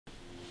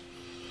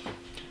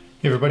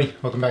Hey everybody,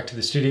 welcome back to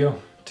the studio.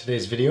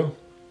 Today's video,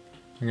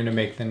 I'm going to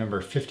make the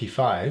number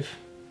 55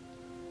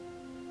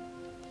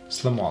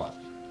 slim wallet.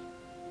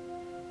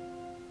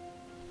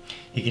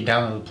 You can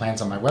download the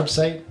plans on my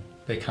website.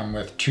 They come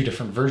with two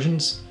different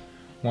versions.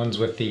 One's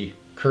with the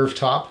curved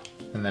top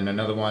and then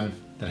another one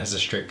that has a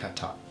straight cut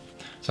top.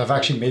 So I've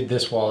actually made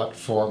this wallet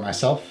for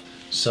myself.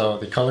 So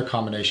the color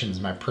combination is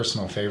my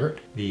personal favorite.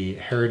 The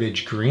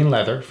Heritage Green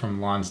Leather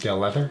from Lonsdale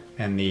Leather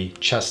and the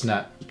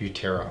Chestnut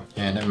Butero.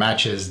 And it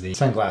matches the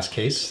sunglass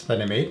case that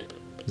I made.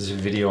 There's a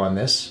video on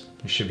this.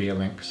 There should be a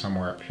link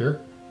somewhere up here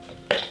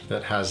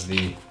that has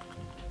the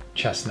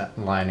chestnut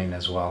lining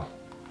as well.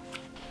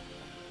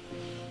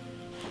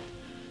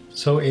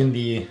 So in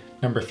the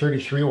number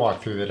 33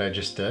 walkthrough that I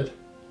just did,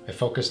 I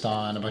focused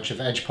on a bunch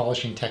of edge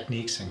polishing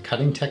techniques and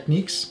cutting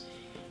techniques.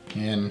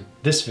 In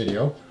this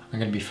video, I'm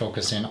going to be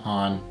focusing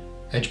on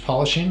edge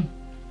polishing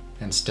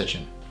and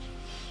stitching.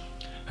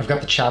 I've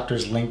got the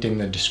chapters linked in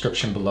the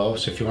description below,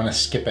 so if you want to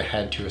skip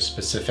ahead to a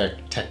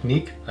specific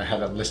technique, I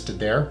have it listed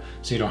there,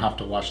 so you don't have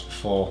to watch the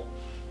full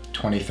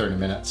 20-30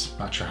 minutes.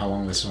 Not sure how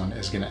long this one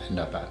is going to end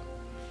up at.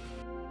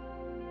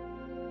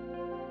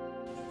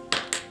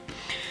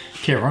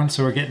 Okay everyone,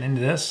 so we're getting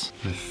into this.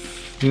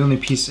 The only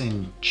piece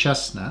in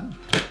chestnut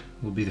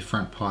will be the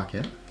front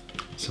pocket.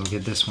 So we'll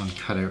get this one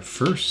cut out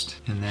first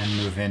and then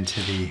move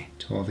into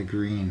all the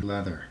green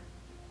leather.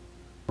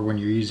 When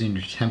you're using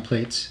your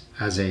templates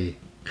as a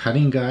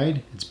cutting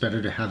guide, it's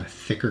better to have a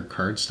thicker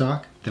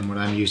cardstock than what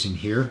I'm using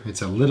here.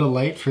 It's a little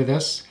light for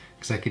this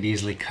because I could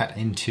easily cut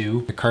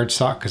into the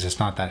cardstock because it's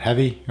not that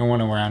heavy. You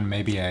want around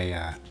maybe a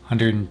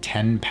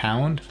 110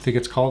 pound, I think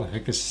it's called. I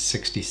think this is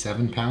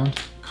 67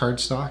 pound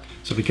cardstock.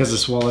 So because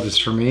this wallet is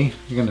for me,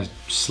 I'm gonna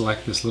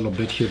select this little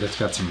bit here that's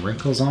got some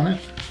wrinkles on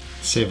it.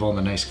 Save all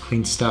the nice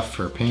clean stuff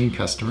for paying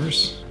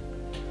customers.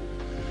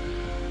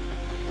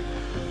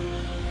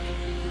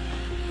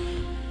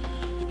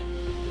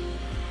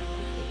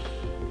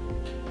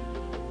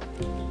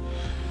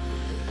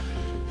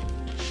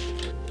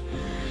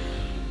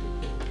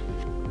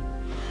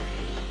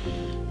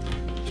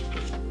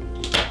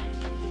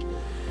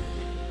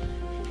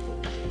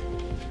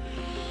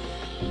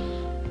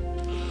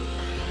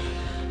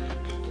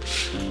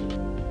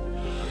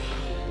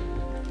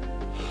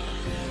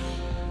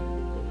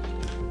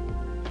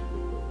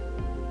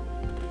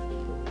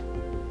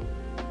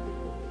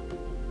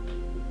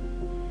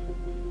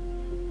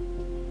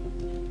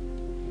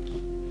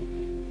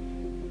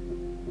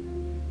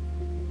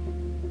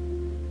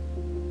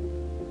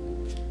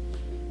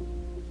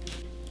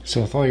 So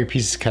with all your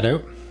pieces cut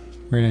out,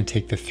 we're going to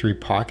take the three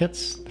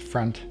pockets, the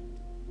front,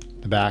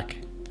 the back,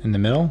 and the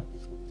middle,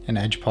 and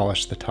edge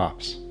polish the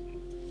tops.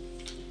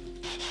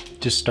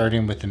 Just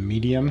starting with the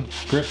medium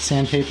grit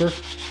sandpaper.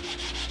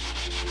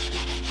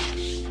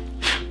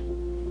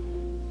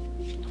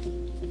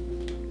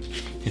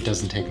 It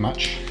doesn't take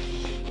much.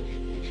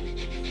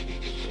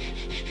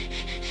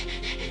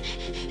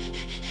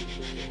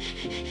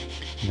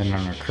 And then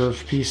on our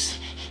curved piece,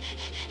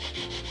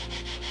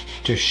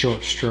 just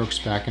short strokes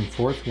back and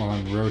forth while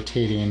I'm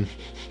rotating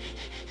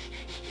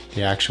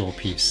the actual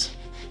piece.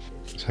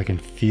 So I can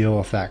feel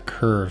if that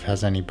curve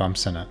has any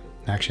bumps in it.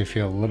 I actually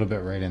feel a little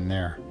bit right in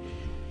there.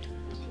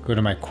 Go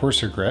to my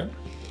coarser grit,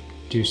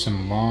 do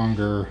some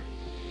longer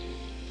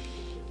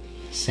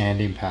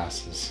sanding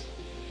passes.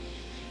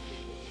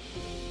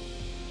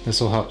 This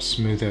will help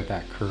smooth out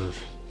that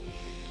curve.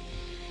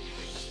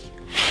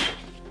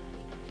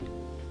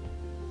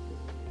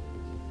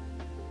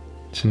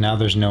 So now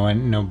there's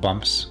no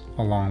bumps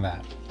along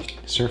that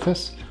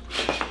surface.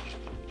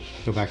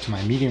 Go back to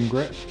my medium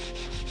grit.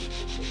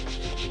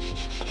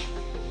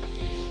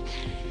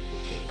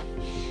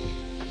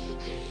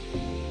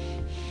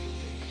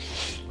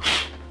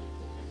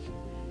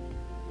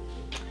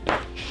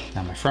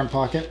 Now my front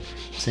pocket,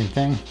 same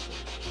thing.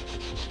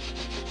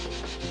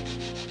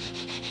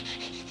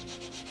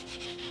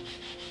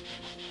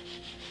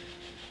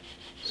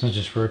 So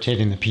just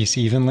rotating the piece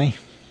evenly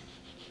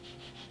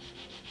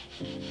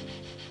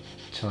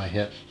until I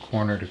hit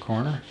corner to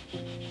corner,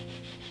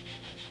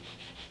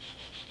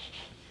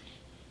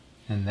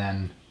 and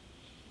then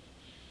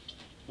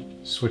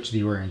switch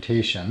the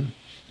orientation.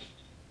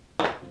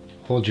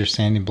 Hold your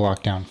sanding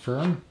block down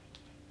firm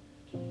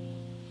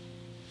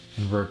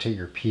and rotate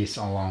your piece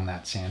along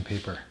that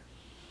sandpaper.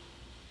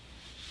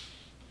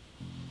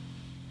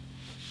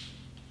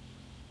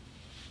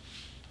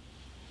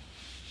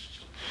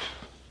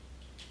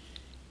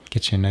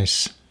 Get you a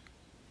nice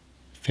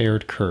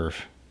faired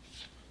curve.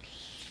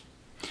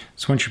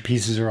 So once your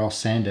pieces are all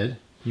sanded,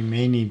 you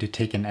may need to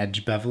take an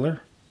edge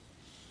beveler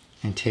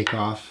and take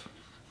off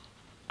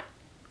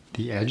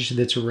the edge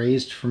that's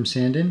erased from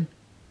sanding.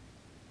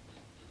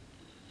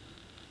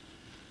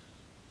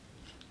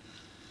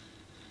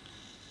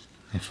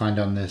 I find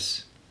on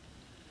this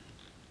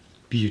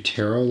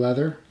Butero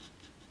leather,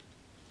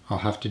 I'll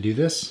have to do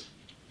this.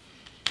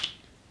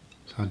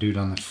 So I'll do it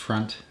on the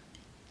front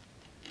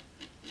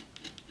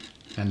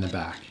and the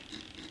back.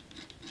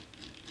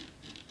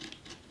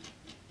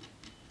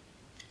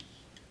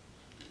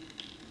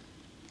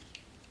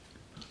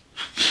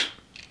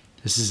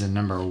 This is a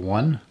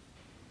 #1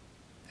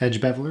 edge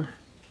beveler.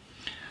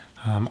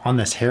 On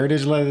this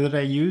heritage leather that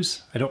I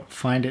use, I don't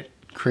find it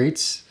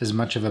creates as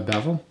much of a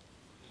bevel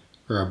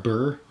or a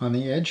burr on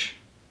the edge.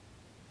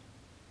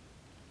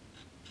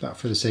 But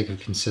for the sake of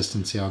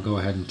consistency, I'll go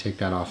ahead and take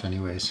that off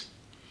anyways.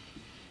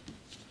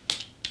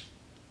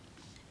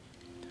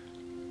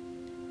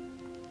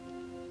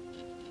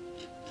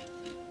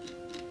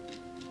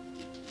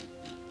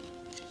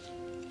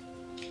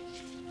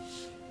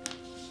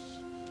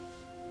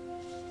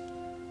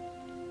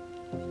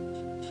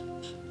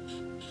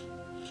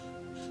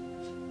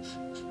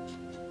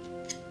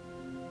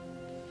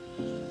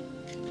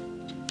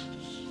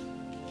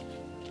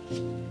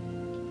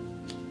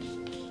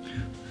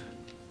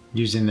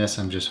 Using this,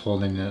 I'm just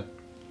holding it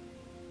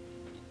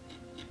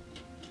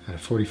at a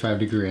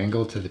 45-degree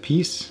angle to the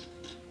piece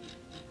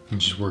and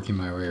just working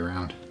my way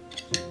around.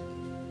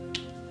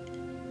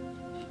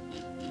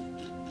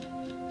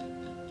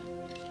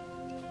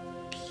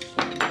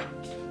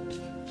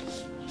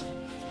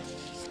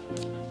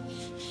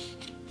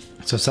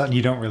 So something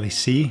you don't really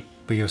see,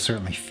 but you'll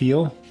certainly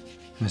feel,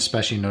 and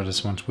especially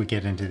notice once we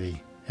get into the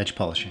edge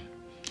polishing.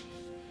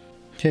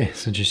 Okay,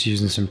 so just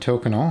using some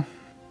Tokonol.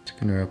 It's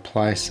going to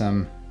apply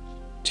some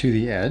to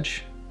the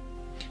edge,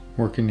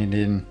 working it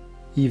in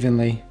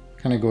evenly,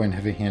 kind of going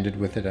heavy-handed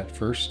with it at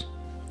first.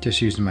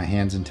 Just using my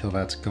hands until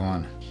that's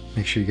gone.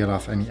 Make sure you get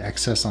off any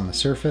excess on the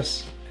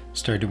surface.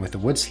 Started with a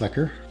wood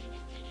slicker.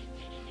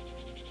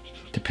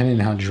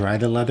 Depending on how dry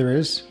the leather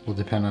is, will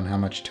depend on how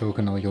much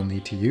Tokonol you'll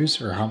need to use,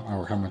 or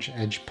how much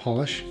edge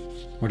polish,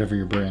 whatever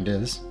your brand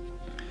is.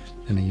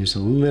 Then I use a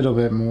little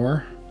bit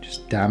more,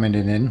 just dabbing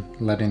it in,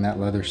 letting that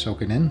leather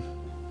soak it in.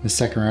 The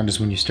second round is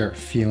when you start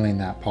feeling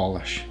that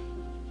polish.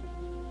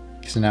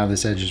 So now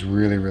this edge is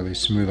really, really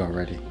smooth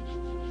already.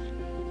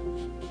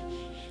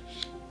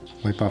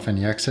 Wipe off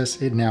any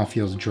excess. It now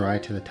feels dry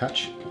to the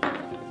touch.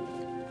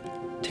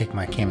 Take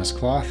my camas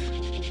cloth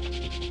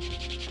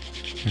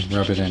and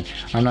rub it in.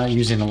 I'm not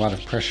using a lot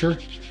of pressure,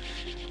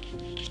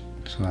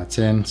 so that's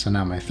in. So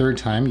now my third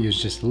time,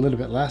 use just a little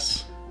bit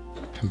less.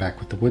 Come back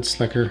with the wood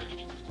slicker.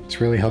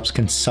 This really helps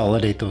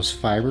consolidate those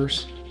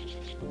fibers.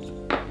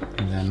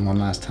 And then one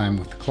last time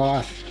with the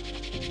cloth.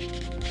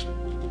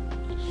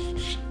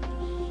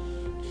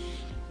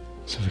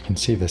 So we can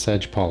see this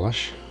edge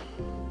polish.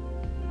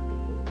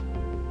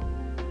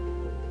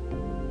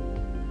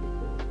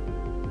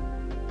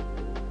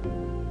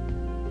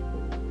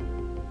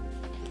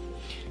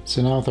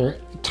 So now with our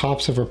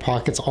tops of our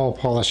pockets all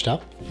polished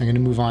up, I'm going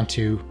to move on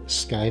to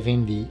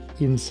skiving the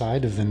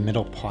inside of the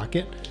middle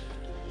pocket.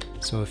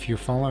 So if you're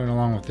following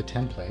along with the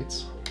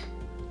templates,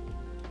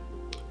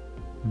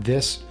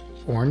 this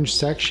orange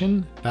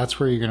section, that's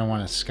where you're going to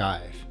want to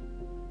skive.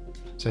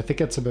 So I think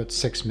that's about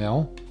 6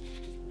 mil.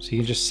 So you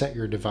can just set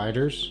your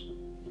dividers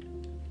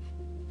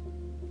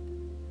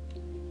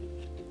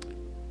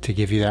to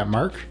give you that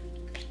mark.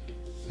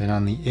 Then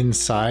on the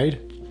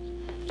inside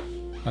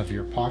of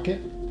your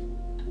pocket,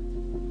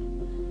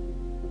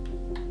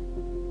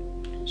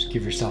 just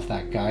give yourself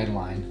that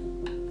guideline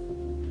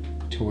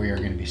to where you're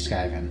going to be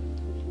skiving.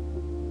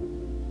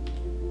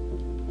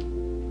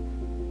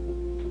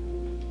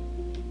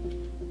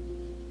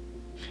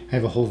 I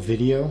have a whole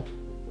video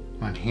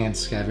on hand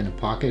skiving a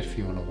pocket if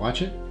you want to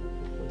watch it.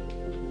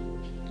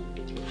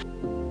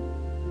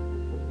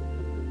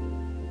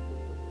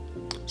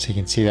 So you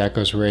can see that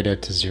goes right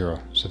out to 0.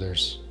 So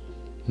there's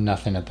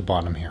nothing at the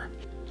bottom here.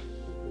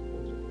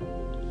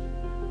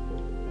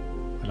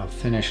 And I'll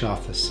finish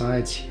off the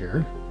sides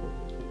here.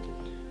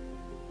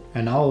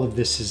 And all of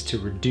this is to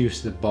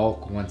reduce the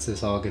bulk once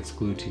this all gets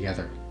glued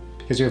together.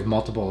 Because you have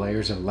multiple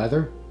layers of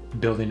leather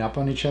building up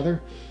on each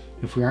other,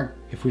 if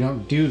we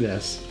don't do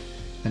this,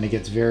 then it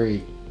gets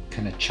very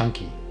kind of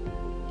chunky.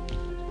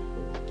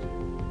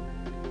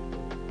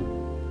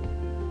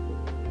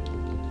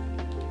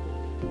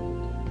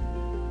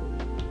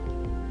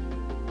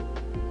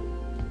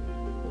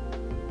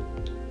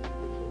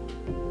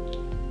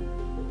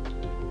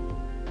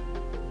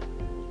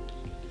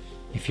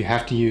 If you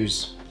have to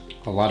use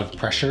a lot of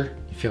pressure,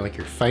 you feel like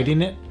you're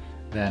fighting it,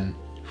 then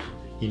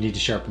you need to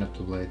sharpen up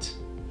the blades,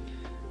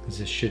 because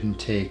this shouldn't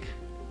take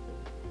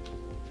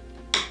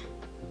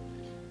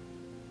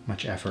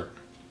much effort.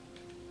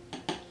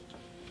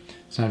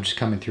 So I'm just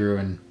coming through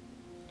and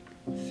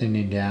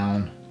thinning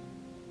down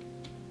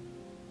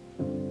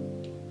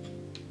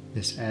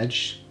this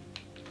edge.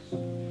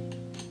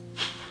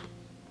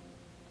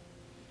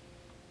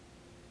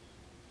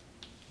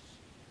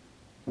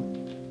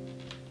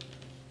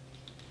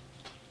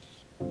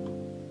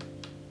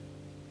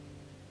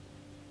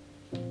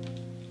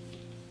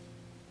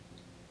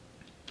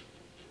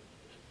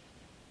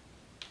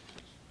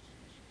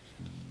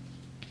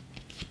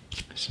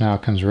 So now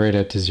it comes right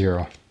out to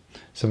 0.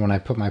 So when I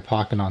put my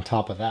pocket on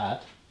top of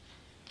that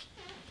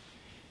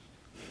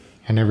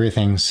and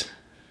everything's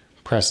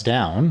pressed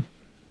down,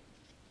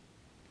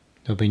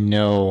 there'll be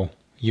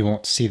you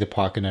won't see the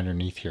pocket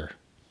underneath here.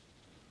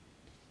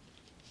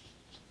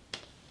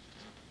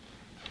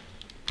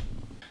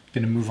 I'm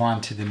going to move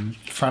on to the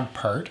front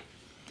part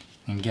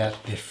and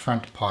get the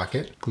front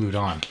pocket glued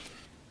on.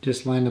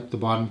 Just line up the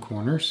bottom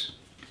corners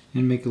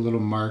and make a little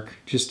mark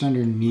just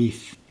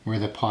underneath where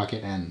the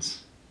pocket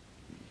ends.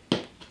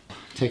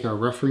 Take our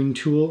roughing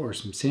tool or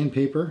some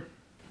sandpaper.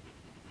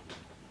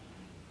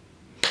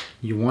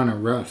 You want to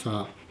rough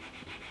up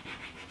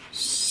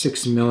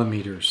 6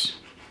 millimeters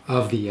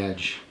of the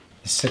edge.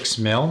 The 6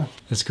 mil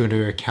is going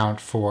to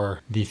account for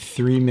the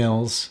 3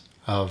 mils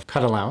of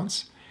cut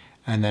allowance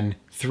and then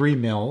 3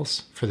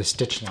 mils for the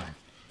stitch line.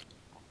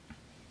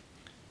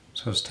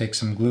 So let's take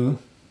some glue.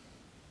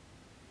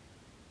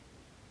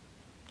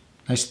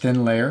 Nice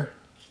thin layer.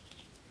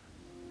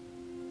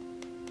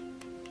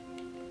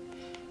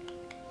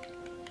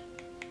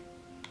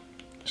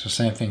 So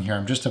same thing here,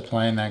 I'm just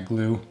applying that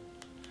glue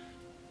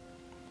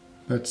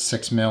about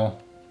 6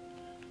 mil,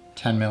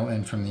 10 mil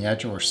in from the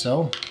edge or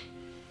so.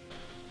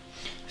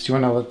 So you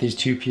want to let these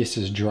two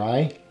pieces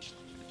dry.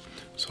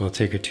 So we'll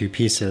take our two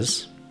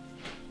pieces.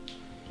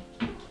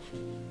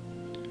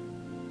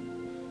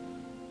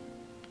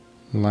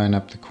 Line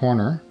up the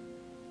corner.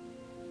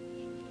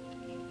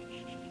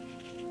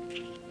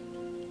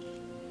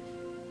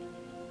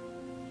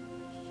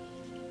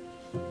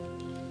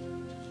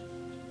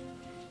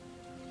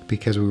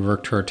 Because we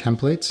work to our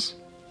templates,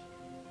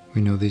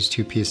 we know these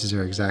two pieces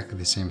are exactly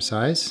the same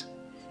size.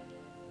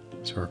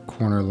 So our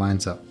corner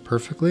lines up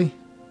perfectly.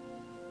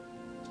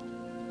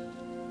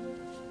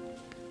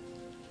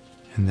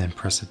 And then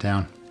press it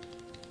down.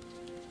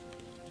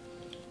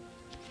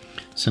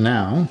 So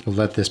now we'll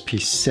let this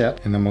piece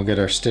sit and then we'll get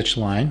our stitch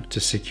line to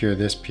secure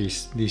this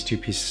piece, these two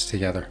pieces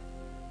together.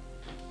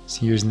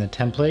 So using the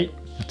template,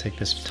 I'll take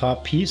this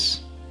top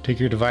piece, take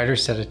your divider,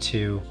 set it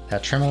to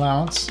that trim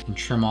allowance and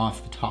trim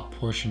off the top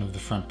portion of the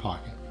front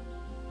pocket.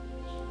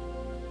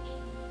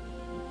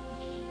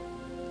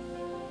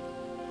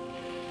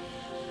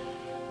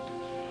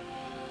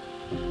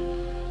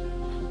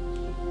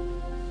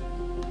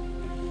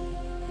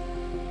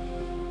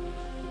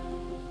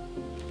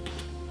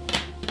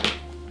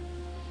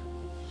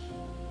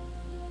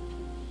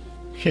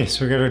 Okay,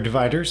 so we got our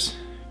dividers,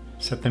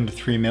 set them to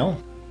 3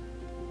 mil.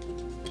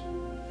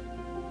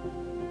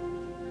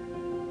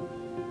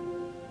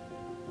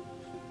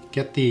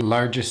 Get the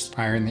largest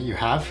iron that you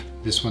have.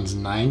 This one's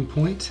 9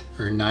 point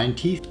or 9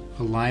 teeth.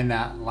 Align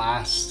that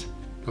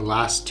the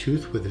last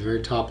tooth with the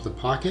very top of the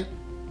pocket.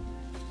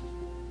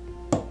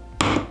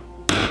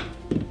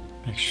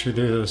 Make sure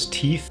that those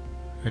teeth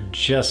are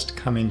just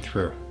coming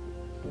through.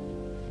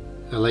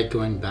 I like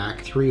going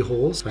back 3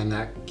 holes, and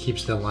that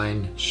keeps the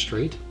line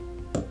straight.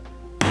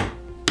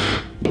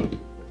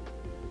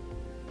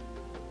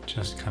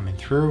 Just coming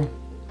through.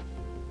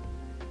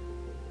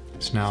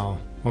 So now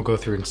we'll go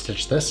through and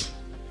stitch this.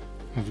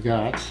 I've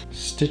got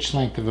stitch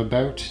length of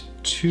about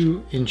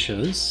 2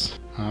 inches,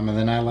 and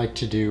then I like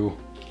to do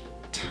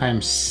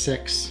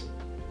 ×6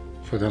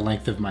 for the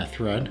length of my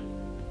thread.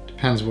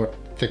 Depends what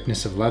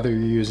thickness of leather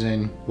you're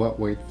using, what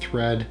weight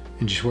thread,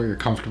 and just what you're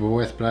comfortable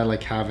with, but I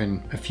like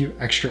having a few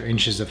extra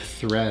inches of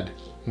thread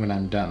when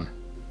I'm done.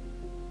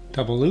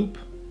 Double loop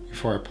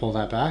before I pull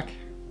that back.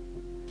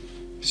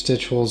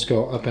 Stitch holes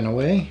go up and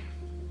away.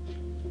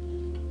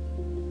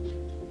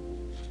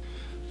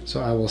 So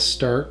I will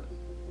start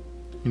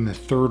in the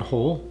 3rd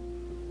hole.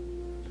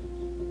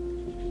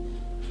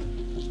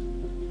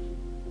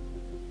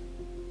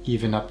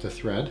 Even up the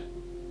thread.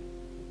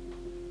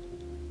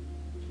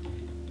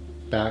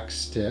 Back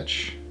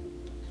stitch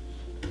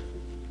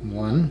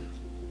 1.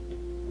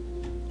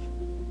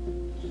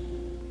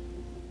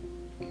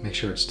 Make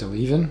sure it's still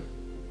even.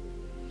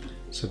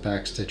 So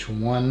back stitch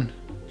 1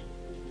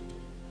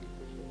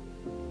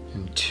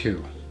 and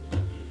 2.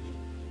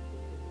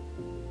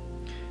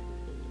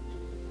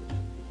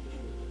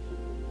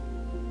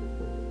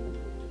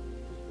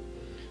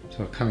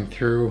 So coming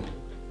through,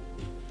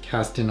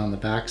 cast in on the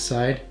back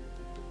side,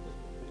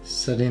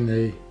 setting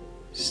the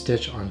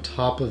stitch on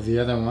top of the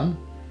other one,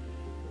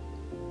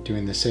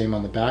 doing the same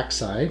on the back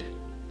side.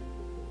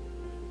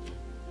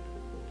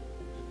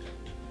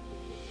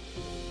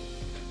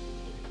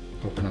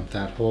 Open up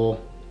that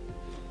hole,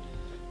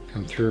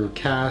 come through,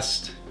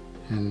 cast,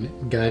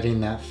 and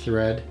guiding that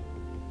thread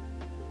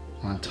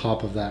on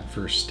top of that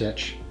first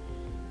stitch.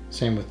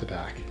 Same with the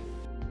back.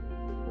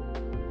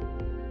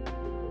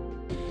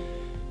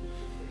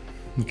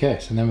 Okay,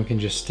 so then we can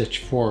just stitch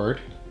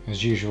forward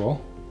as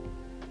usual.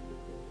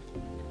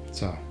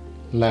 So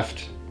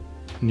left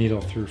needle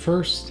through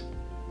first,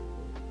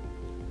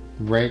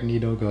 right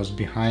needle goes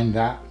behind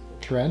that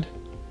thread,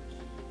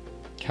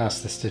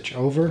 cast the stitch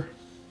over.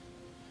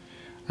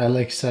 I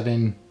like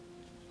setting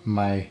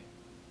my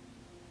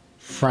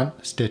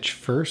front stitch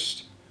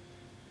first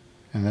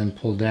and then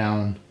pull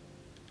down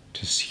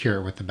to secure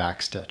it with the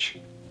back stitch.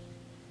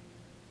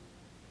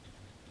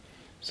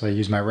 So I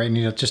use my right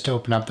needle just to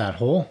open up that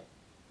hole.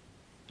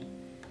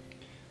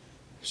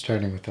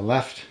 Starting with the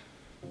left,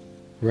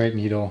 right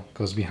needle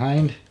goes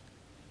behind,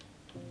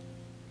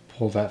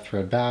 pull that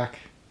thread back,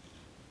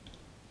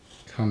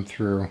 come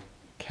through,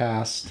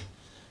 cast,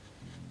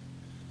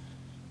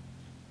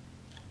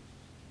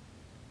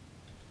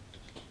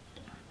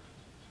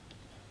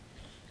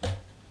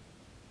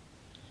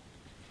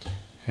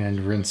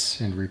 and rinse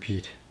and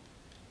repeat.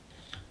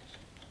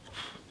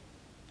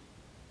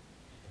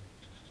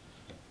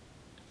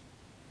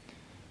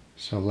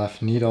 So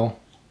left needle,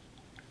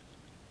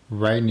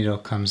 right needle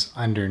comes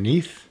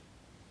underneath.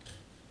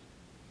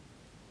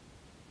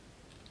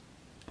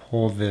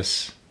 Pull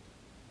this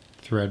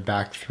thread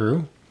back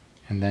through,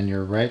 and then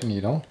your right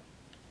needle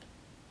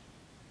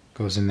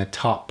goes in the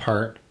top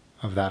part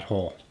of that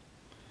hole.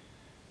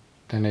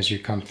 Then as you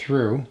come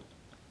through,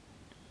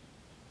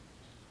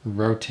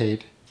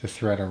 rotate the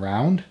thread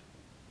around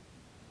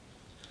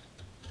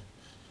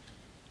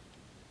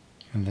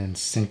and then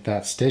sink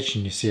that stitch,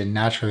 and you see it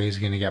naturally is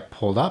going to get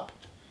pulled up,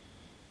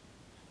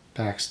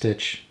 back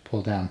stitch,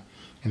 pull down.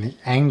 And the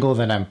angle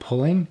that I'm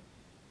pulling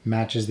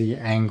matches the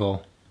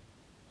angle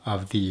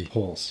of the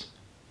holes.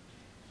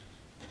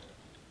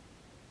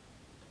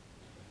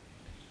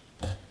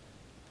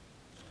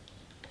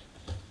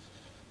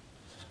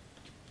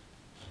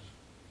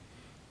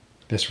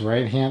 This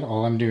right hand,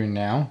 all I'm doing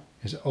now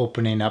is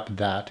opening up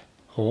that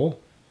hole.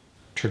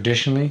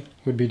 Traditionally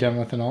would be done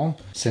with an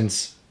awl.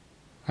 Since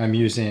I'm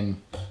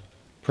using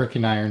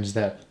pricking irons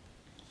that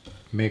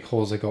make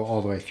holes that go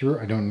all the way through,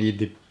 I don't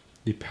need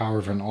the power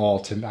of an awl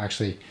to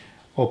actually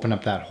open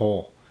up that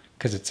hole,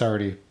 because it's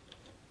already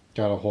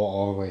got a hole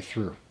all the way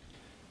through.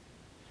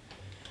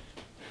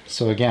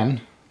 So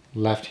again,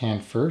 left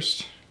hand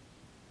first,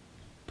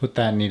 put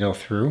that needle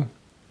through,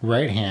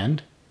 right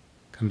hand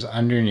comes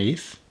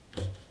underneath,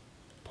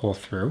 pull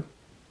through,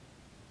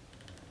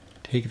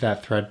 take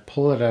that thread,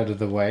 pull it out of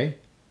the way,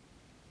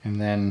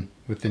 and then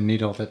with the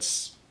needle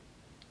that's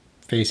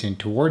facing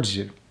towards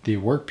you, the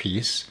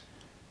workpiece,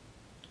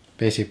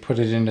 basically put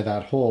it into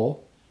that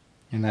hole,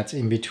 and that's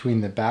in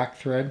between the back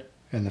thread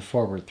and the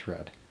forward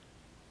thread.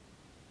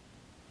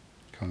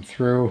 Come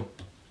through,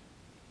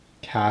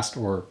 cast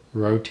or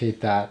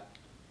rotate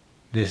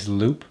this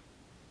loop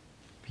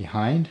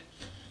behind,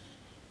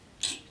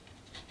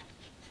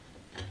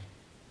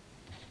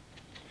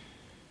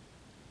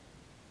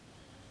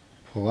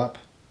 pull up,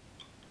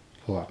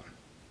 pull up.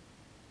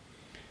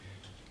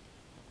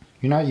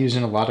 You're not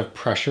using a lot of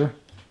pressure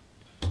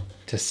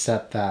to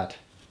set that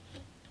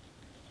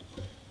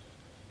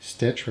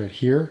stitch right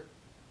here.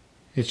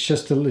 It's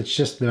just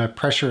the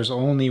pressure is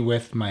only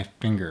with my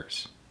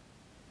fingers.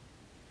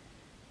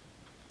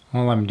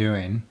 All I'm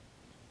doing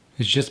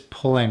is just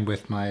pulling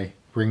with my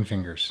ring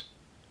fingers.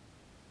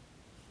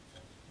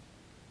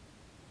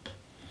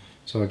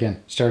 So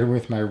again, starting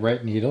with my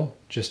right needle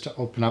just to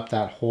open up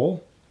that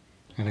hole.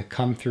 I'm going to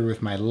come through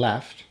with my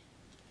left,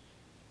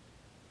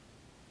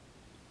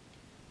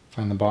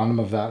 find the bottom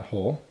of that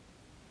hole,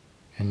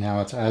 and now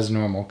it's as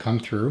normal, come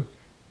through,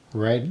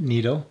 right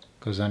needle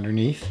goes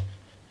underneath,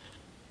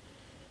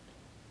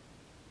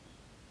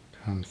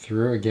 come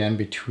through again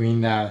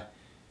between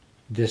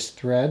this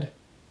thread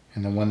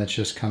and the one that's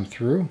just come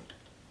through.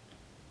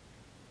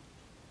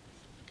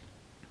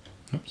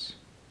 Oops.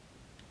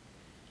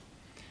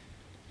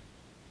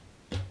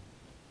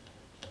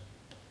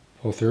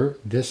 Pull through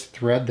this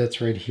thread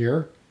that's right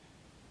here,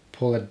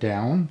 pull it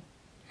down,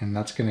 and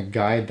that's going to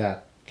guide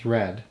that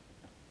thread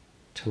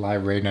to lie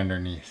right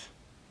underneath.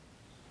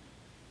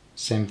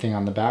 Same thing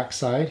on the back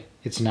side.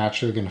 It's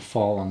naturally going to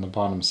fall on the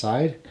bottom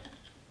side.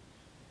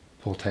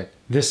 Pull tight.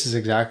 This is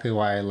exactly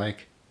why I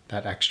like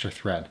that extra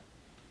thread.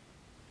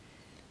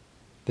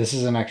 This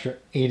is an extra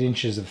 8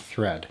 inches of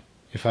thread.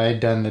 If I had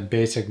done the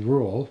basic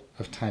rule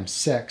of times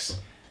 6,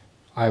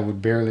 I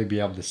would barely be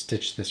able to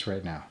stitch this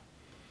right now.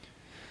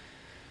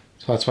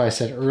 So that's why I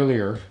said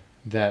earlier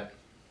that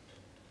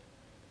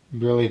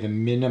really the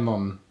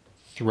minimum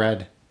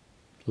thread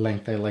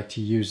length I like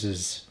to use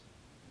is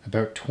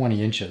about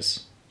 20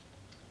 inches.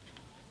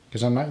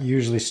 Because I'm not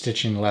usually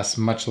stitching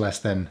much less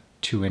than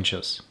 2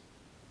 inches.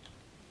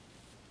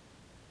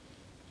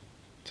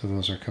 So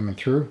those are coming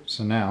through.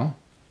 So now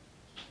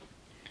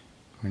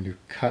I'm going to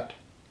cut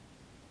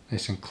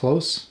nice and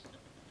close.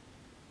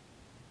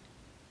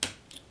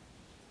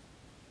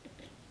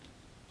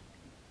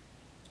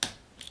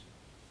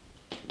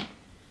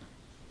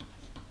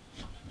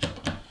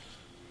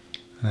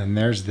 And then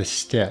there's the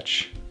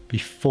stitch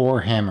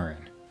before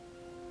hammering.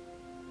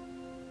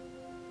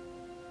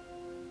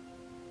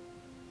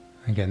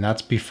 Again,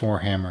 that's before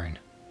hammering.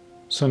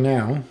 So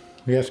now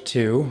we have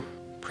to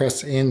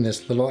press in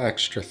this little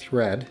extra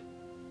thread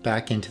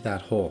back into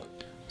that hole.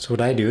 So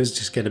what I do is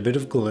just get a bit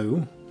of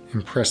glue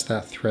and press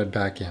that thread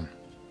back in.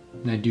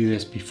 And I do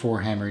this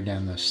before hammering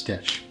down the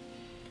stitch.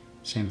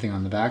 Same thing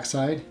on the back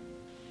side.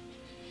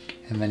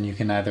 And then you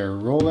can either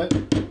roll it,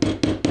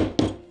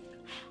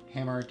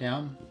 hammer it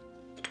down,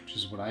 which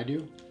is what I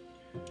do,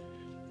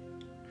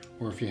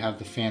 or if you have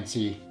the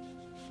fancy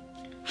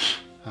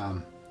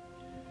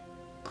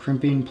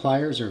crimping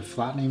pliers or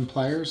flattening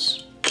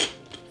pliers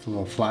with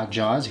little flat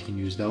jaws, you can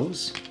use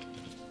those.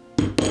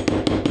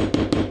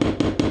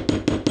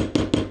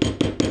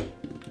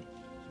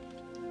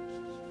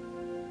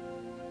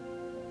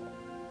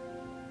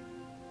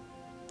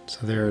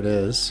 So there it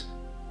is,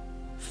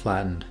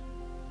 flattened.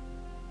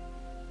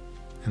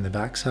 And the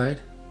back side.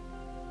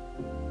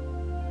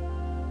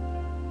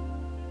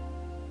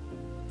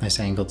 Nice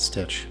angled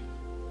stitch.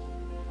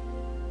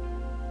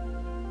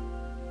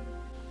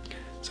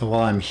 So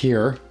while I'm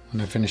here,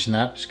 when I'm finishing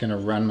that, I'm just gonna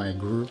run my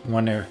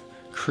one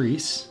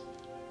crease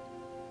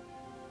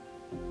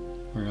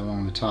right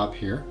along the top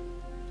here.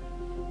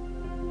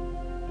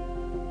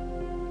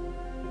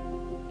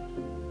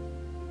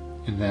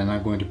 And then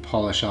I'm going to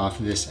polish off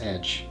this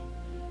edge.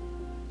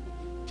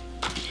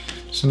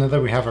 So now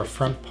that we have our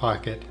front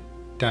pocket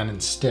done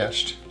and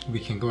stitched, we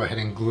can go ahead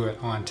and glue it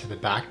onto the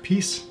back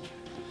piece.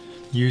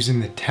 Using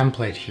the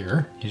template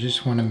here, you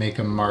just want to make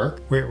a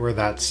mark right where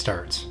that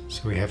starts.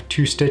 So we have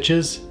 2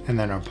 stitches and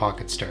then our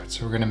pocket starts.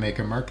 So we're going to make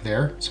a mark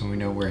there so we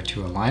know where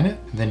to align it.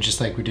 And then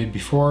just like we did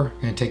before,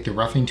 we're going to take the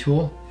roughing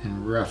tool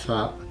and rough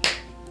up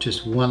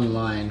just one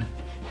line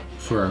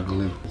for our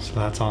glue. So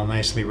that's all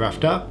nicely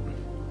roughed up,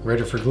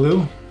 ready for glue.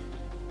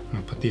 I'm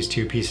going to put these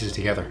 2 pieces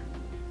together.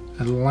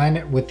 Align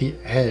it with the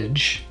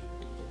edge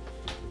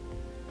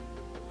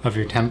of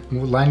your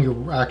line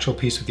your actual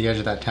piece with the edge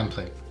of that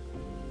template.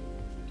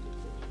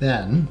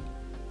 Then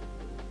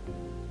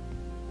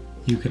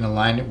you can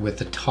align it with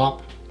the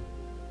top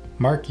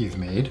mark you've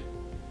made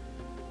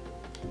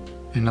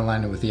and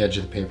align it with the edge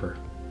of the paper.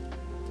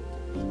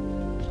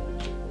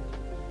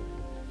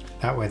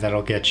 That way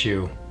that'll get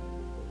you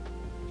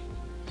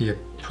the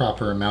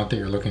proper amount that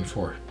you're looking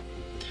for.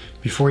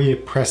 Before you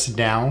press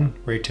down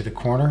right to the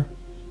corner,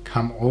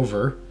 come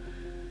over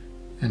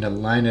and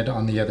align it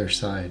on the other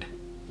side.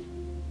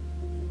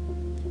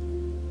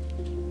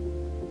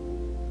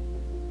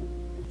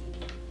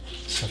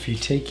 So if you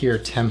take your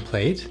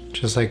template,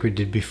 just like we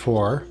did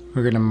before,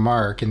 we're going to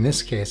mark, in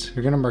this case,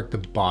 we're going to mark the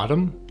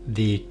bottom,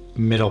 the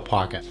middle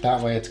pocket.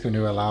 That way it's going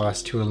to allow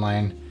us to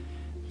align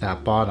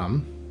that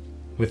bottom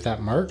with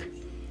that mark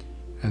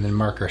and then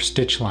mark our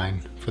stitch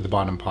line for the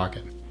bottom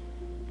pocket.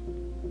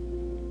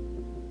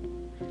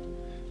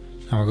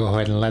 Now we'll go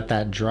ahead and let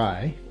that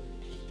dry.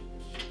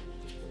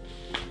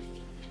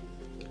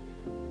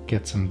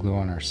 Get some glue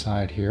on our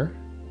side here.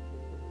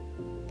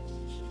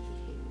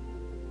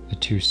 The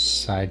 2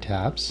 side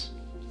tabs.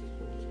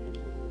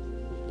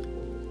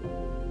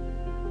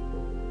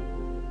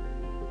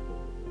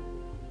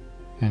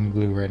 And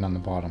glue right on the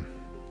bottom.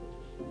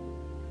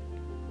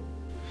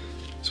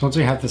 So once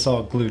we have this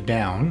all glued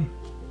down,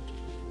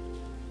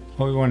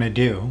 what we want to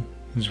do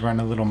is run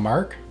a little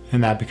mark,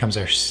 and that becomes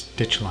our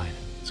stitch line.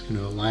 It's going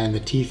to align the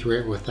teeth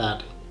right with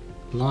that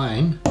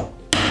line.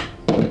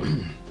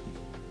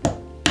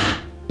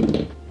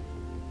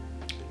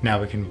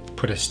 Now we can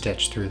put a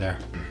stitch through there.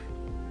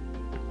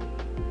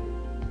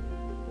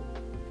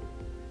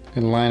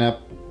 And line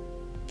up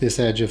this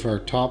edge of our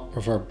top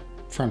of our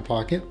front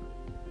pocket.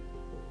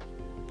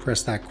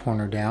 Press that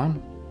corner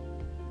down.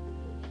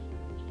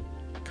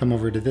 Come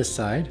over to this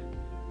side.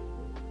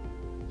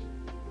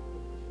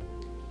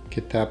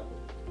 Get that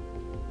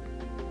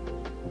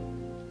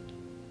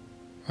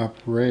up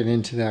right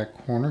into that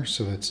corner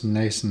so it's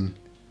nice and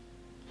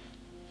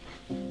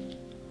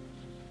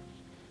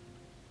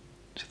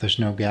so there's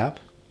no gap.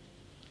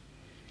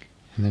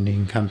 And then you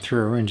can come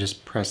through and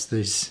just press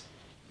this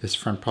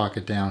front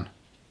pocket down.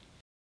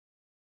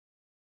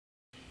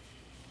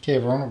 Okay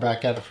everyone, we're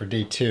back at it for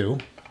day 2.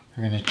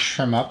 We're going to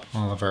trim up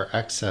all of our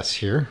excess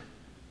here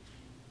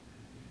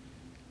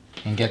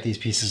and get these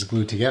pieces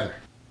glued together.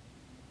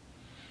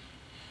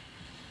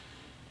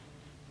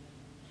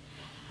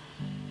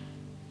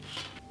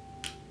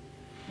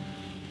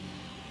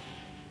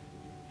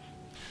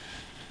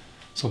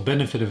 So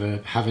benefit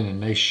of having a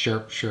nice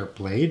sharp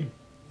blade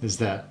is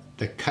that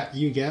the cut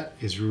you get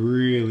is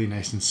really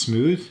nice and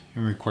smooth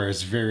and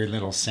requires very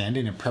little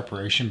sanding and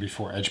preparation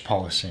before edge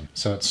polishing.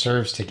 So it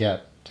serves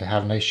to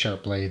have nice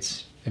sharp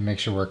blades. It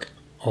makes your work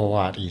a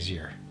lot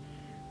easier.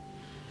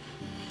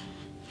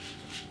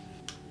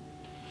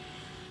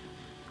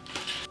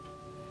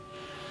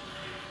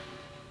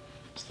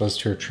 So those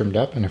 2 are trimmed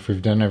up, and if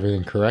we've done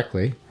everything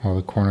correctly, all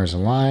the corners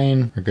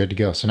align, we're good to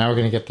go. So now we're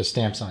going to get the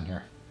stamps on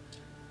here.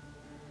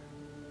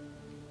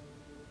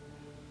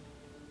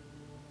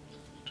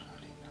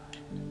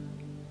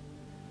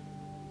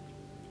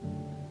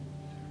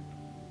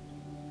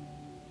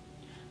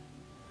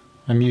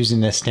 I'm using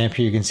this stamp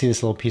here. You can see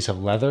this little piece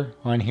of leather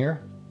on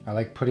here. I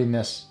like putting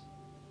this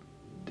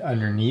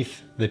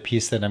underneath the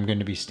piece that I'm going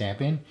to be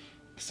stamping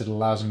because it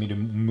allows me to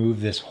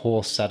move this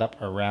whole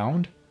setup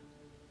around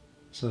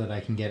so that I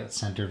can get it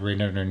centered right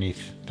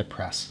underneath the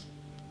press.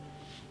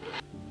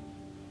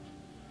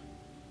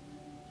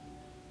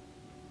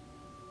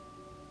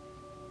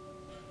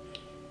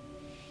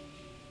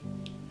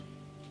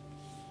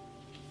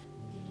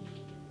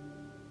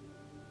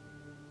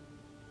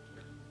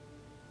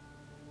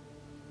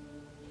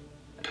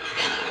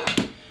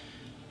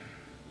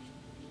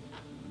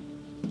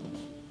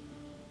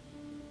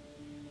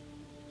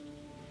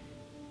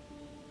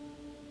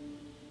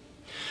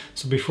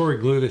 So before we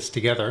glue this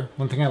together,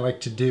 one thing I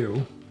like to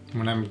do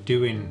when I'm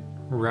doing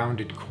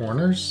rounded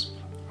corners,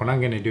 what I'm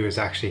going to do is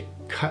actually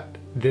cut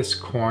this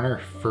corner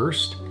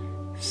first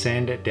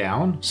sand it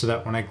down so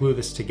that when I glue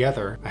this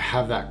together, I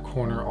have that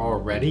corner all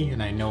ready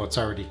and I know it's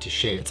already to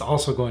shape. It's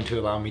also going to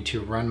allow me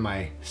to run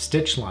my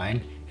stitch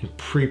line and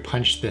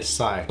pre-punch this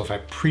side. So if I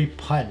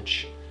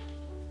pre-punch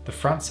the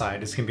front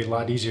side, it's gonna be a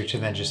lot easier to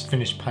then just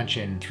finish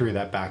punching through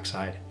that back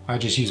side. I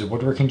just use a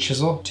woodworking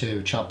chisel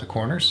to chop the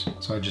corners.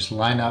 So I just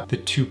line up the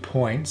 2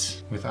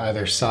 points with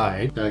either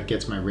side. That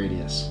gets my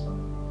radius.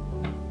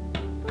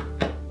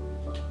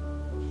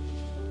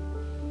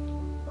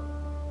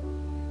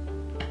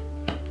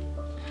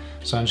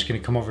 So I'm just gonna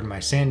come over to my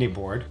sanding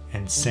board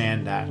and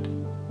sand that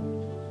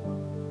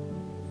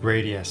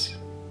radius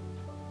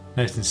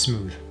nice and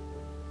smooth.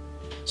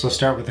 So I'll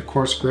start with a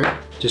coarse grit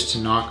just to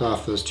knock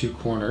off those 2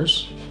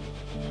 corners.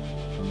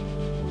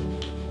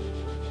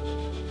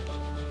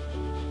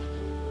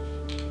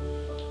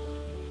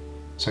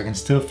 So I can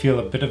still feel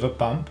a bit of a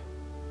bump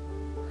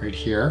right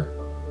here.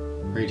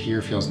 Right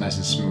here feels nice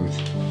and smooth.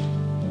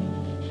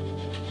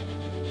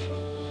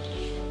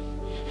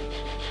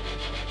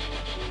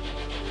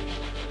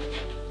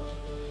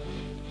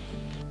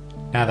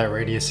 Now that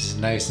radius is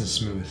nice and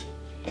smooth.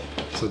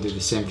 So I'll do the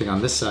same thing on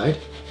this side.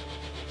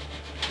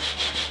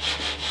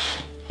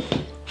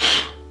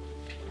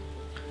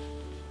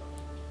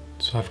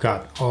 So I've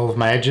got all of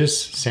my edges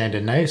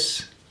sanded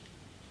nice.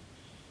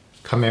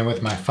 Come in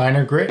with my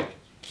finer grit,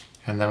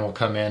 and then we'll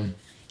come in,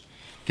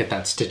 get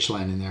that stitch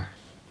line in there.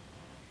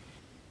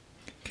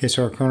 Okay,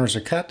 so our corners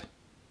are cut.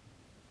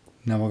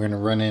 Now we're gonna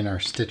run in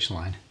our stitch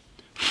line.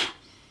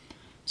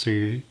 So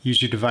you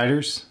use your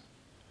dividers,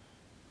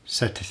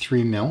 set to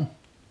 3 mil.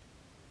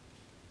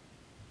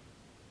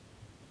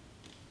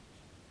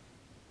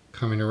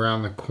 Coming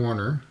around the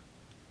corner,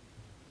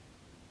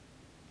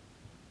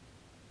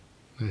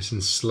 nice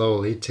and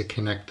slowly to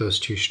connect those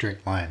 2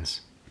 straight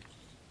lines.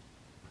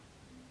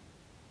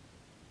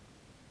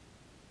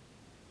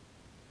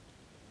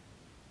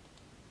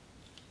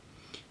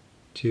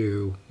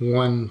 Do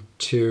 1,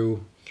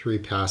 2, 3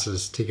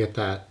 passes to get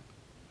that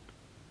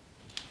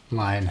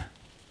line.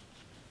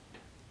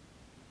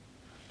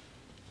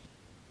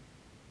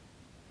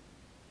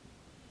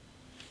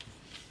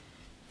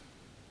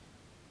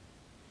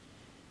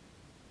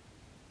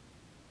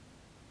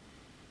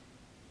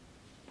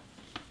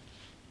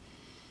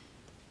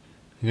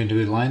 I'm going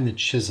to align the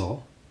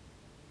chisel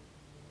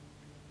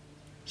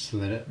so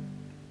that it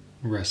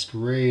rests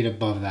right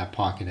above that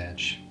pocket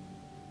edge.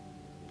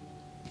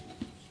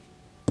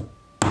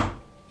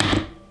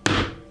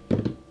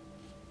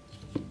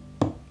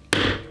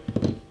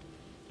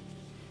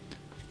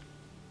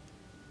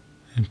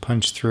 And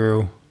punch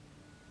through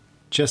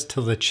just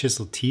till the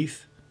chisel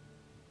teeth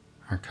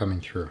are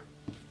coming through.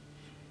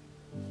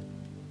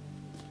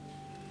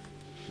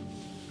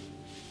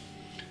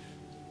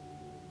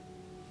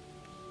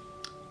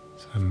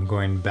 I'm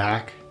going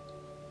back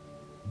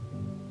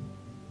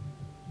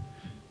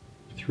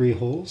 3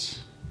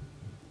 holes.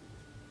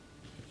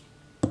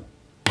 And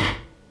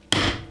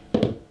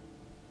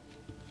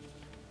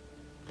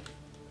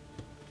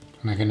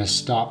I'm going to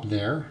stop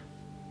there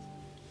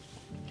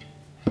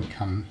and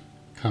come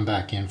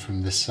back in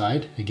from this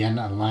side. Again,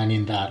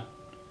 aligning that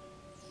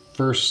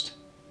first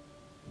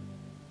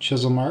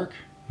chisel mark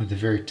with the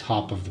very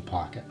top of the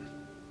pocket.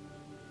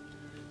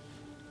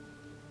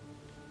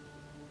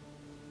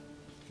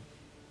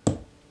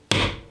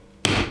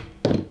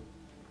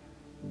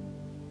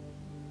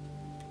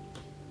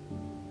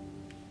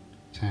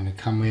 I'm going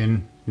to come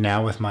in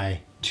now with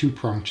my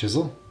 2-prong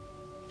chisel.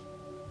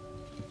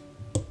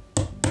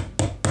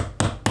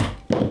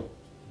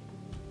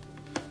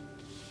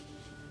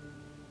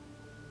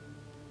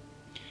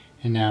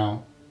 And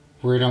now,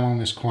 right along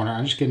this corner,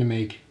 I'm just going to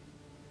make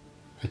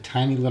a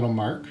tiny little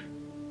mark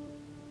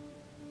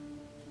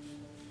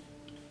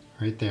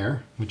right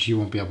there, which you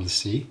won't be able to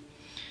see.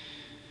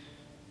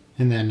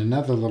 And then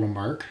another little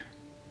mark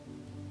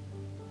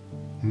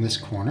in this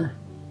corner.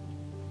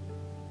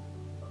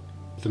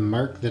 The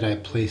mark that I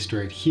placed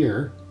right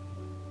here,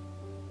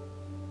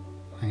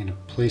 I'm going to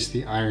place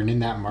the iron in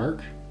that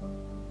mark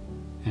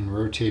and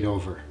rotate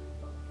over.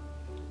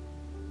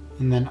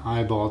 And then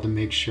eyeball to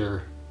make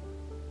sure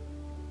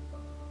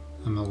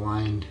I'm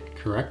aligned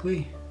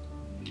correctly.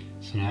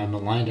 So now I'm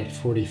aligned at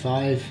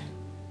 45.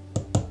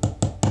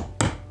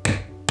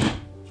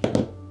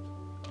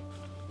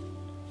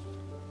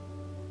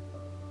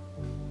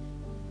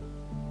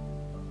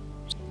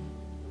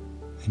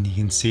 And you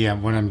can see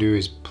what I'm doing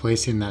is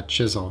placing that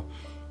chisel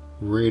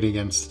right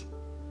against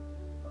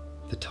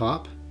the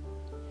top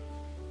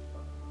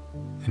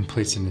and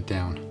placing it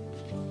down.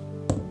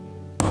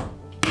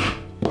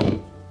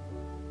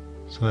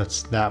 So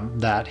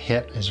that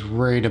hit is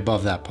right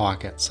above that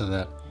pocket so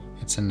that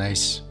it's a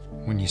nice,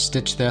 when you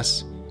stitch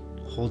this,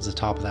 holds the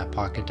top of that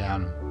pocket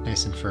down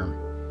nice and firm.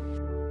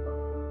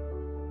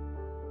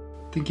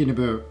 Thinking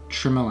about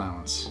trim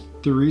allowance.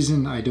 The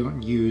reason I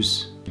don't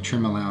use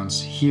trim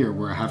allowance here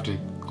where I have to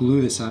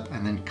glue this up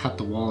and then cut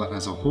the wallet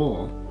as a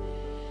whole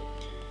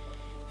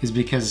is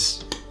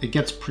because it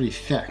gets pretty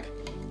thick.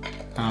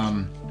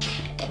 And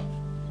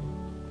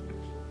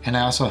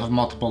I also have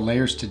multiple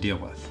layers to deal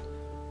with.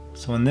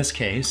 So in this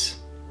case,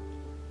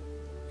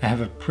 I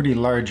have a pretty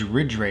large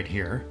ridge right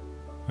here,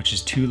 which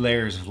is 2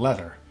 layers of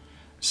leather.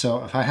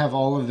 So if I have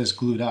all of this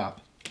glued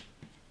up,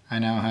 I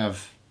now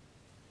have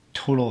a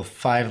total of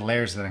 5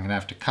 layers that I'm gonna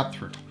have to cut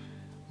through.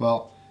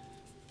 Well,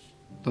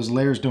 those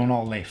layers don't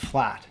all lay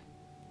flat.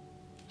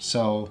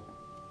 So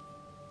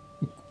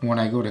when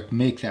I go to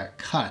make that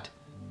cut,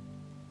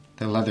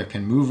 the leather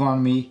can move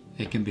on me,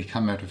 it can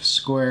become out of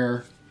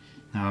square,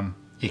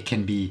 it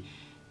can be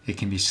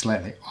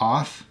slightly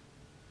off.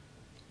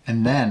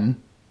 And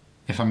then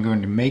if I'm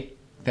going to make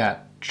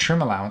that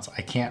trim allowance,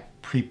 I can't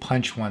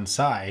pre-punch one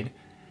side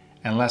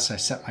unless I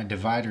set my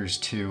dividers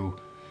to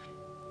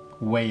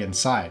way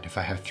inside. If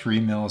I have 3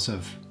 mils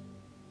of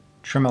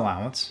trim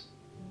allowance,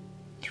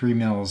 3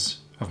 mils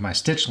of my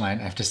stitch line,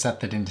 I have to set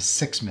that into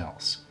 6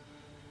 mils.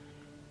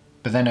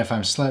 But then if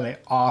I'm slightly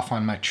off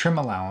on my trim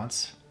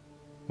allowance,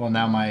 well,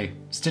 now my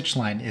stitch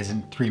line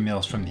isn't 3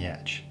 mils from the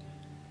edge.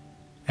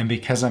 And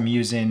because I'm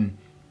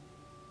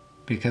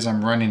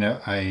running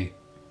a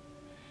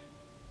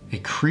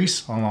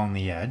crease along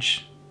the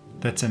edge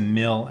that's 1.5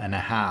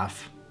 mils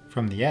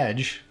from the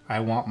edge,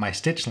 I want my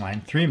stitch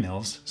line 3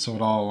 mils so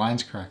it all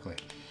aligns correctly.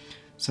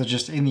 So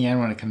just in the end,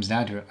 when it comes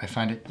down to it, I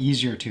find it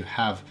easier to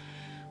have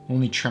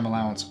only trim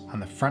allowance on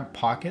the front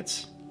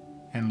pockets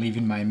and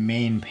leaving my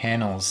main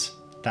panels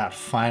that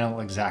final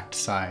exact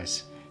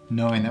size,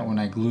 knowing that when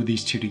I glue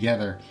these two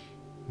together,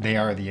 they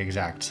are the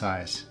exact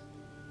size.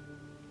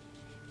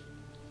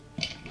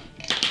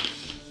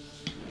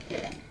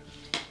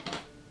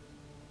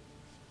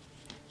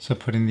 So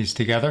putting these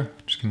together,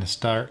 I'm just going to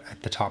start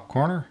at the top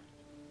corner.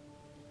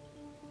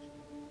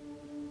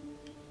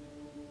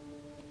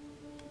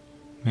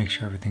 Make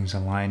sure everything's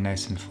aligned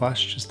nice and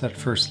flush, just that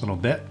first little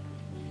bit.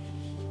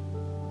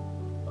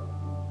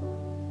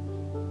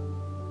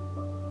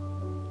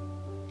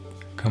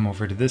 Come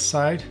over to this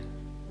side.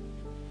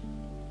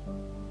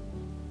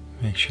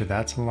 Make sure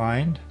that's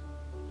aligned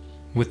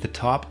with the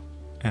top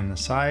and the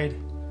side.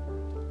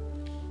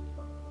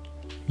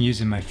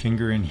 Using my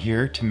finger in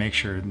here to make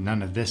sure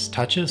none of this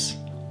touches.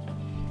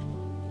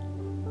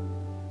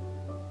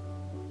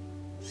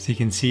 So you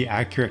can see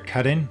accurate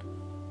cutting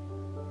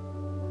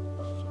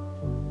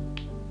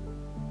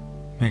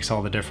makes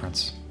all the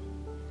difference.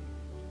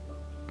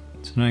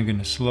 So now I'm going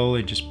to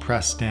slowly just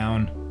press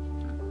down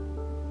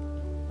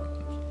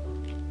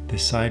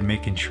this side,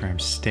 making sure I'm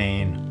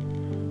staying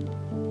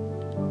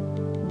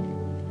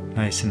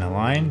nice and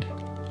aligned.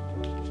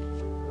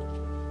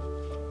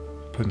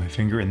 Put my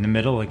finger in the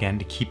middle again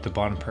to keep the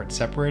bottom part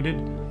separated.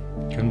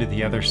 Come to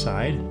the other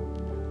side.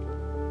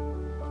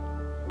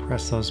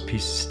 Press those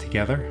pieces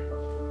together.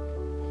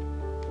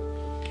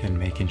 Again,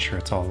 making sure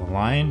it's all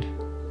aligned.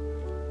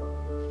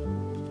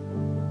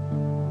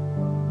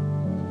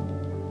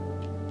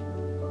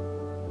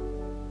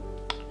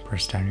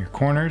 Press down your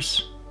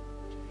corners.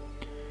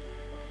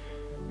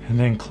 And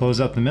then close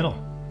up the middle.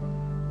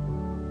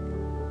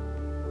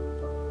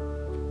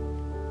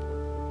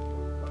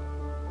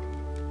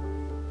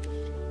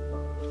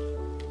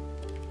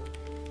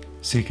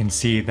 So you can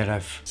see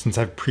that since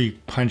I've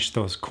pre-punched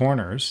those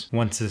corners,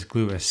 once this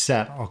glue is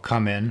set, I'll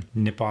come in,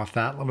 nip off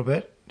that a little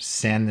bit,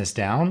 sand this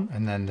down,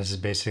 and then this is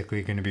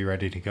basically going to be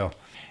ready to go.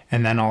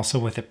 And then also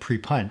with it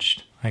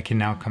pre-punched, I can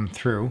now come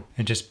through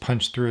and just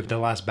punch through the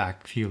last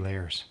back few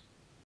layers.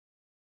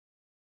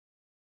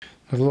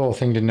 A little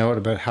thing to note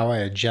about how I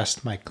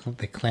adjust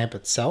the clamp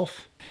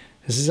itself.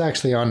 This is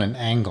actually on an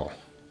angle.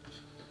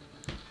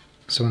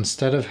 So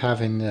instead of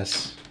having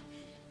this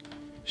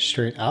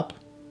straight up,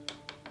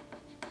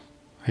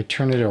 I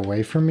turn it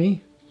away from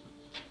me,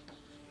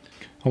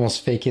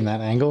 almost faking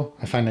that angle.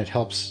 I find it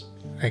helps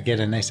I get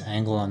a nice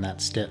angle on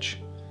that stitch.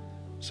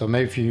 So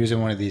maybe if you're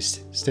using one of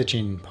these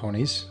stitching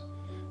ponies,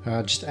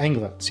 just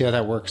angle it, see how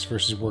that works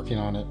versus working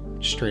on it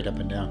straight up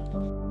and down.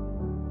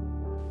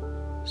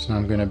 So now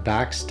I'm going to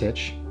back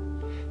stitch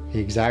the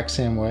exact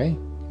same way.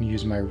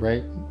 Use my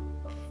right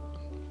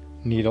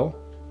needle,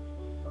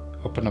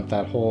 open up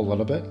that hole a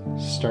little bit,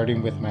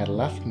 starting with my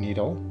left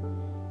needle.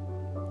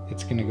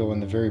 It's going to go in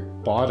the very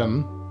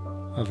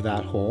bottom of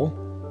that hole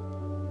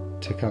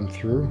to come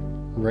through.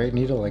 Right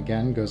needle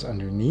again goes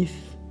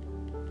underneath.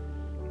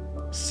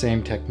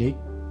 Same technique,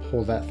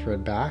 pull that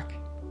thread back.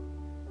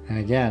 And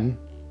again,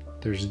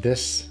 there's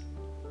this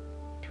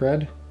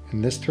thread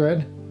and this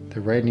thread.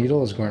 The right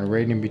needle is going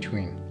right in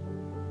between.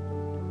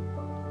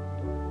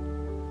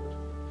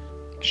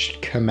 It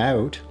should come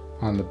out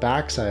on the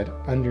back side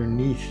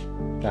underneath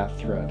that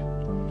thread.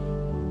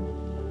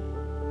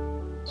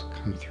 So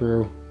come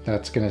through.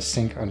 That's going to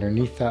sink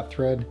underneath that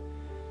thread.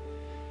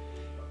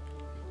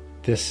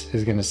 This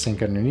is going to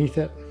sink underneath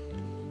it.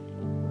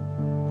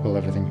 Pull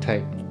everything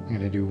tight. I'm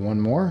going to do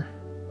one more.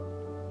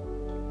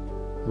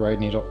 Right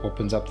needle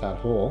opens up that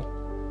hole.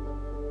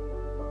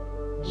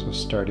 So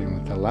starting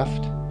with the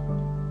left,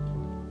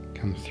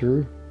 come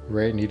through,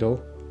 right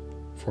needle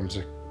forms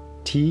a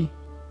T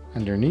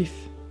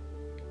underneath.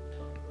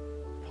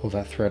 Pull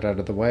that thread out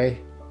of the way.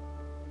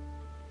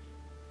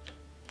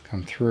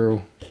 Come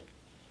through.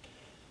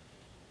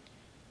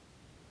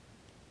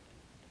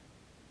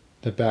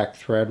 The back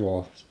thread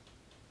will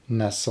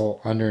nestle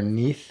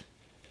underneath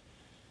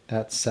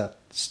that set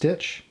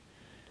stitch,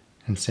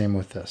 and same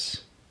with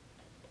this.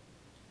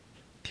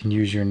 You can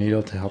use your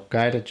needle to help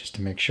guide it just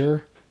to make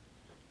sure.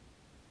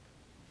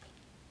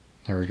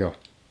 There we go.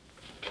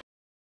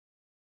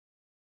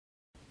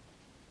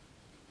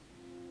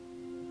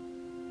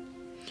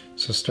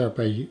 So I start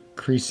by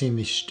creasing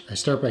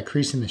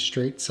the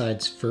straight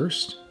sides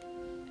first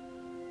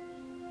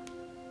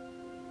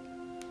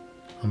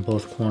on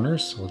both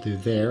corners. So I'll do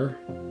there,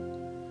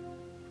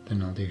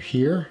 then I'll do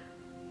here,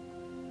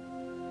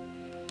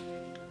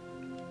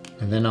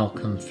 and then I'll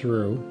come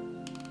through,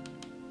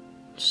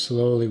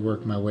 slowly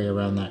work my way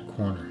around that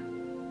corner.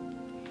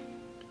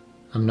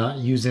 I'm not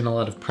using a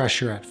lot of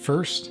pressure at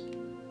first,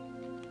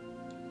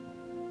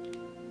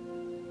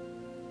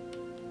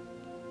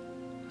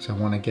 so I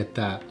want to get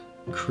that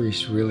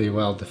crease really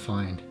well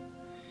defined.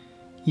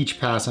 Each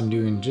pass I'm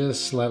doing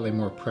just slightly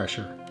more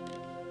pressure.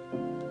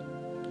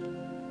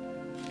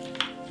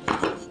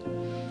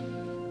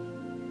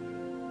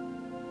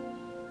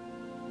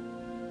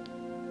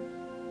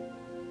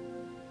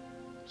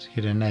 So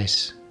get a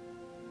nice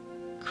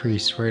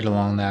crease right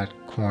along that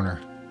corner.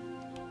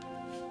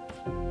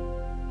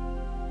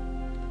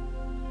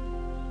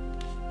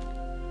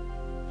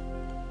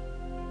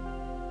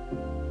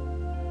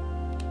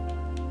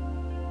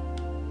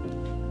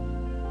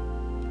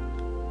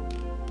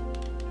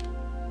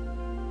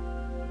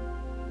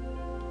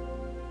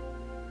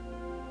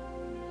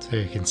 So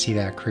you can see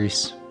that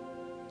crease.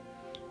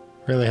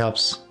 Really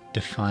helps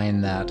define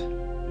that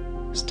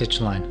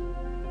stitch line.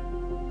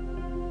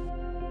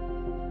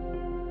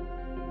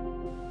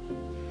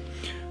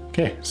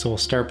 Okay, so we'll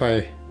start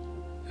by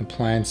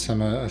applying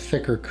a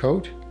thicker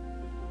coat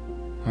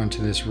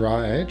onto this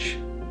raw edge.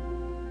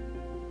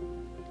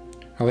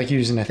 I like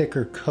using a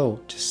thicker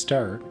coat to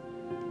start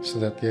so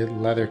that the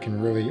leather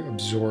can really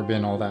absorb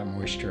in all that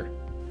moisture.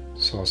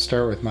 So I'll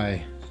start with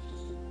my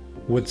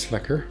wood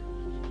slicker.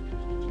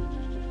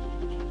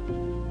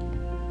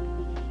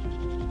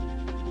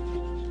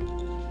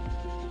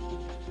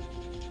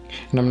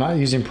 And I'm not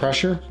using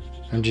pressure,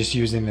 I'm just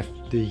using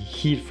the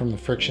heat from the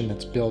friction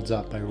that builds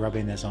up by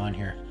rubbing this on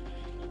here.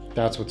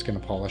 That's what's going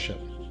to polish it.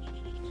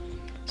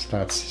 So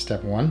that's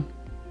step one.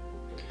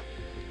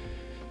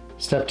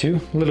 Step two,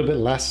 a little bit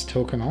less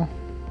toconol.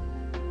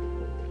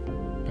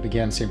 But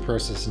again, same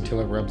process until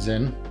it rubs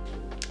in.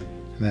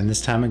 And then this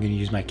time I'm going to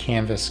use my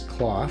canvas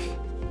cloth.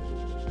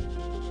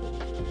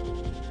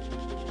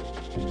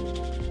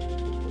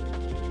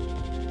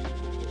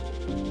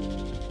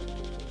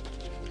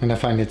 And I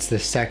find it's the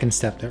second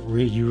step that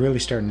you really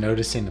start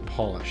noticing the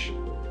polish.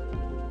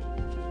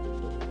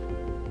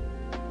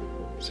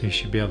 So you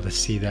should be able to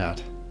see that.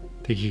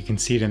 I think you can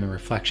see it in the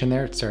reflection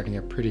there. It's starting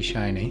to get pretty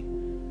shiny.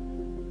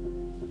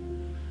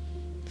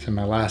 So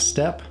my last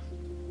step,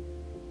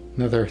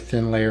 another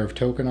thin layer of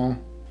toconol,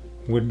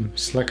 wood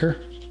slicker,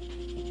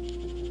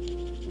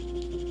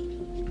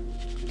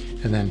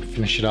 and then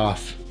finish it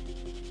off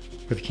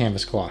with a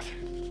canvas cloth.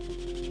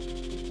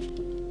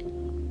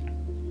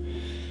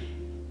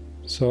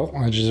 So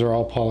edges are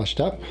all polished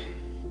up.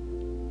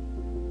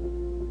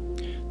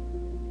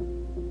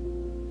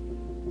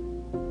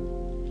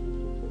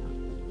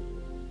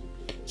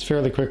 It's a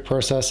fairly quick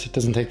process. It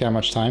doesn't take that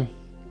much time.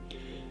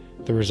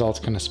 The results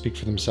kind of speak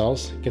for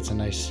themselves. It gets a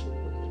nice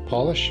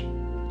polish.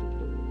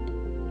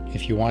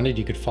 If you wanted,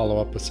 you could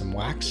follow up with some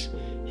wax.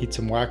 Heat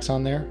some wax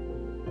on there,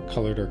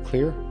 colored or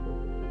clear.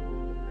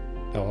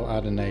 That will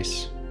add a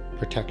nice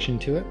protection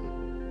to it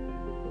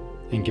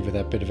and give it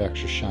that bit of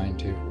extra shine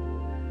too.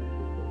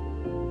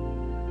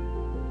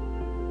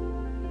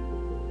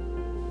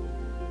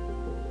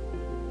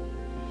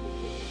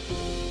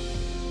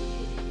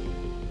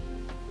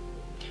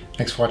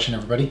 Thanks for watching,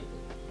 everybody.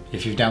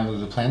 If you've downloaded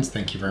the plans,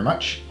 thank you very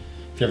much.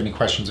 If you have any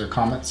questions or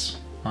comments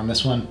on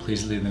this one,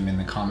 please leave them in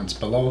the comments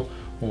below,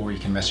 or you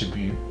can message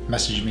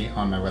me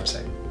on my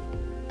website.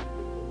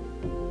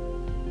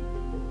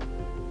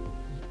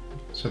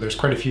 So there's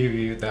quite a few of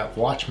you that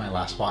watched my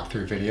last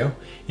walkthrough video.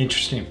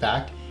 Interesting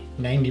fact,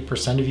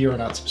 90% of you are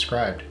not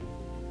subscribed.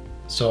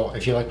 So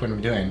if you like what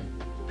I'm doing,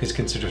 please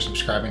consider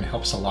subscribing. It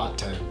helps a lot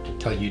to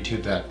tell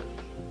YouTube that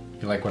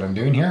you like what I'm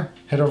doing here.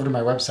 Head over to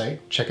my website,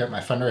 check out my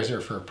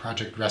fundraiser for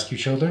Project Rescue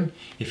Children.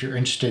 If you're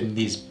interested in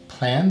these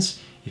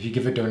plans, if you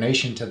give a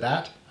donation to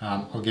that,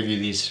 I'll give you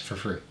these for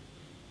free.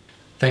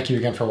 Thank you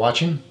again for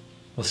watching.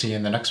 We'll see you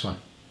in the next one.